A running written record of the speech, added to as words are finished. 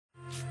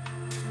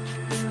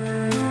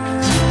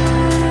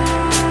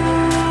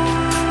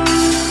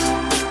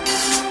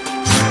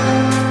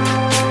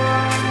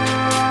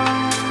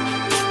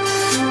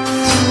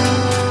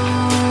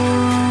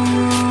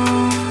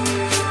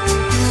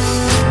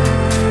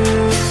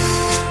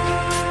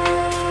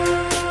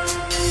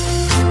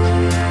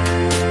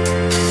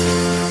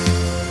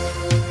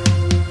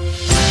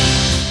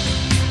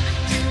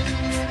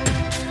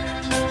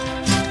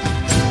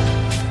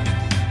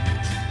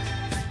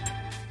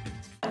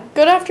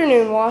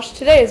afternoon, Wash.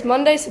 Today is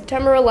Monday,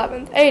 September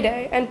 11th,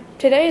 A-Day, and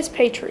today is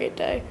Patriot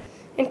Day.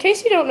 In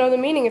case you don't know the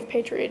meaning of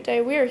Patriot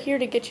Day, we are here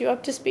to get you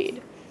up to speed.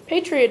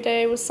 Patriot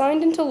Day was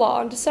signed into law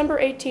on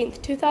December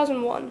 18th,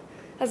 2001,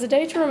 as a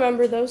day to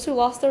remember those who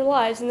lost their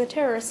lives in the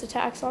terrorist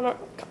attacks on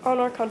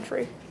our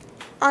country.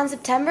 On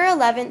September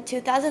 11,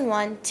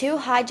 2001, two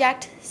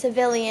hijacked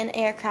civilian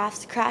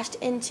aircrafts crashed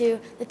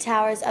into the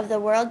towers of the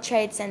World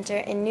Trade Center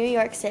in New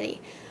York City.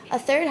 A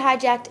third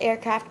hijacked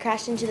aircraft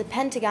crashed into the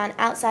Pentagon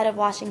outside of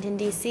Washington,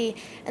 D.C.,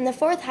 and the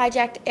fourth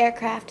hijacked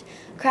aircraft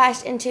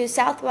crashed into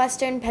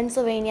southwestern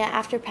Pennsylvania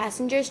after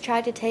passengers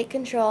tried to take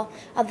control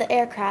of the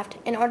aircraft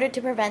in order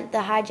to prevent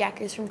the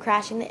hijackers from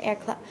crashing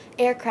the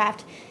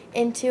aircraft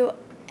into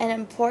an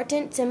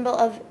important symbol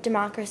of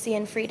democracy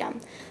and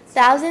freedom.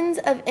 Thousands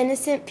of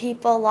innocent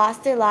people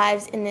lost their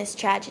lives in this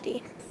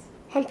tragedy.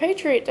 On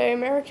Patriot Day,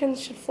 Americans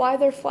should fly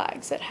their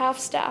flags at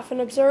half-staff and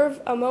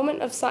observe a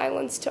moment of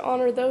silence to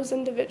honor those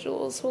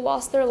individuals who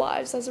lost their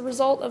lives as a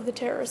result of the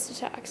terrorist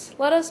attacks.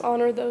 Let us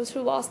honor those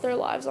who lost their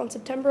lives on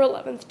September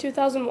 11th,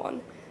 2001,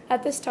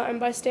 at this time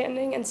by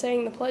standing and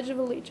saying the Pledge of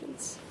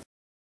Allegiance.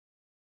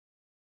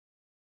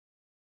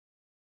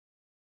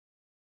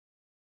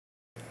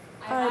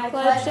 I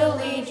pledge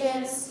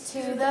allegiance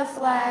to the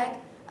flag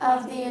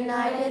of the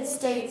United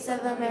States of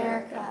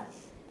America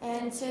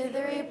and to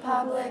the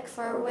republic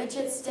for which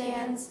it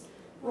stands,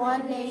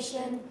 one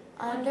nation,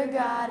 under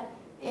God,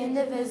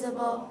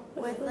 indivisible,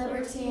 with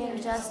liberty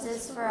and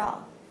justice for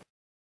all.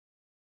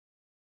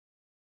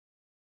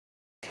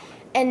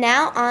 And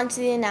now on to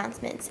the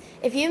announcements.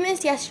 If you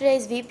missed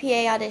yesterday's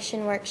VPA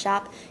audition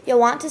workshop, you'll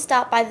want to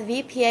stop by the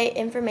VPA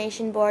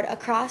information board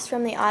across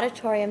from the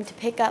auditorium to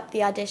pick up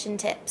the audition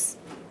tips.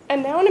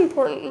 And now an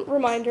important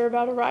reminder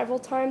about arrival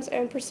times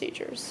and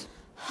procedures.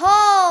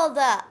 Hold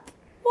up!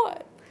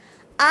 What?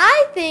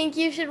 I think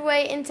you should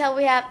wait until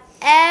we have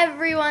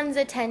everyone's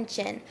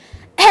attention.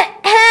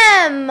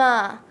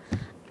 Ahem!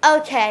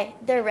 Okay,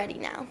 they're ready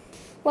now.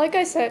 Like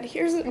I said,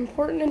 here's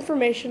important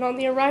information on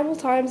the arrival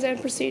times and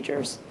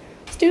procedures.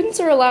 Students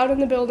are allowed in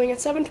the building at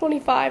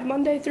 7:25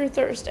 Monday through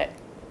Thursday.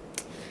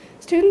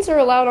 Students are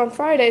allowed on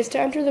Fridays to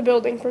enter the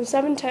building from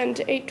 7:10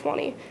 to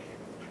 8:20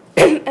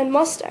 and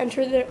must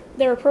enter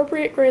their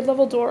appropriate grade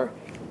level door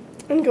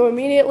and go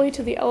immediately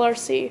to the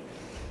LRC.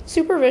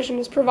 Supervision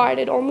is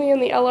provided only in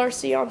the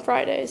LRC on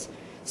Fridays.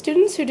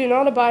 Students who do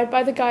not abide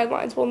by the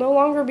guidelines will no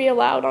longer be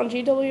allowed on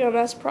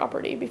GWMS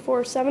property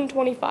before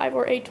 7:25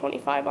 or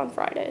 8:25 on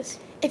Fridays.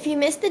 If you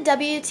missed the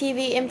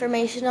WTV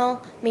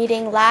informational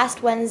meeting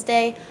last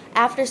Wednesday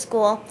after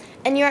school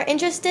and you are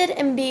interested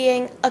in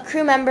being a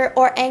crew member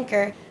or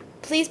anchor,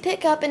 please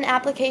pick up an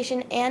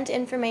application and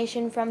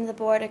information from the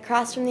board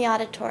across from the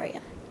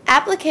auditorium.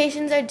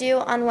 Applications are due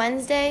on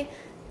Wednesday,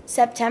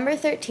 September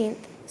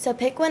 13th, so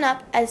pick one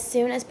up as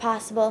soon as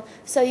possible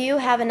so you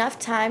have enough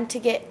time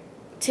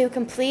to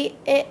complete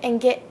it and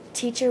get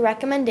teacher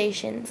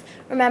recommendations.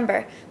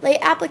 Remember, late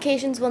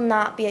applications will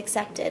not be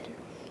accepted.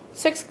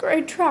 6th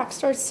grade track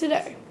starts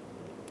today.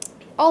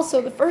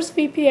 Also, the first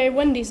VPA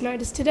Wendy's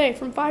night is today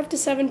from 5 to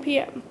 7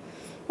 p.m.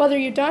 Whether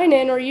you dine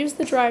in or use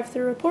the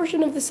drive-thru, a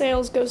portion of the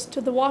sales goes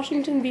to the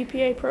Washington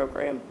VPA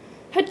program.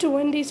 Head to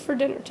Wendy's for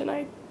dinner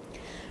tonight.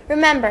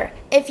 Remember,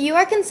 if you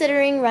are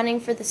considering running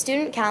for the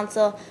Student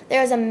Council,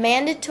 there is a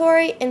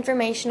mandatory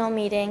informational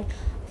meeting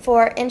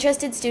for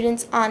interested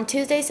students on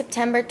Tuesday,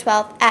 September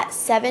 12th at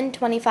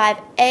 7:25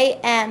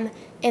 a.m.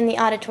 in the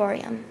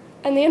auditorium.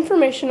 And the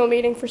informational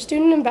meeting for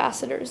student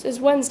ambassadors is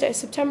Wednesday,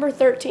 September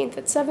 13th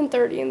at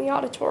 7:30 in the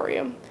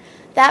auditorium.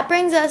 That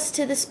brings us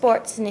to the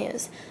sports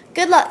news.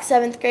 Good luck,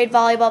 7th grade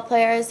volleyball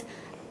players,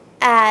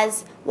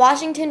 as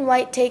Washington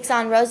White takes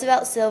on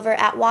Roosevelt Silver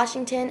at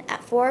Washington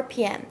at 4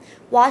 p.m.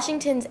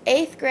 Washington's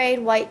 8th grade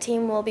White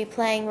team will be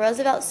playing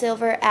Roosevelt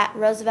Silver at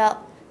Roosevelt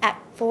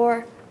at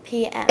 4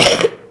 p.m.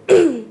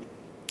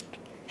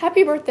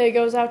 Happy birthday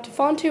goes out to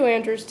Fontu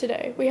Andrews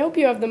today. We hope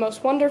you have the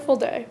most wonderful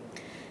day.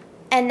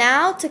 And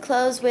now to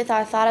close with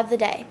our thought of the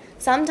day.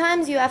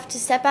 Sometimes you have to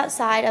step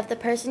outside of the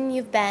person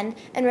you've been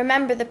and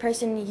remember the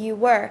person you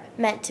were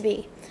meant to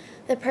be,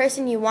 the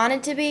person you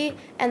wanted to be,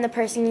 and the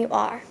person you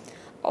are.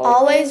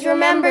 Always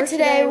remember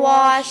today,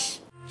 Wash.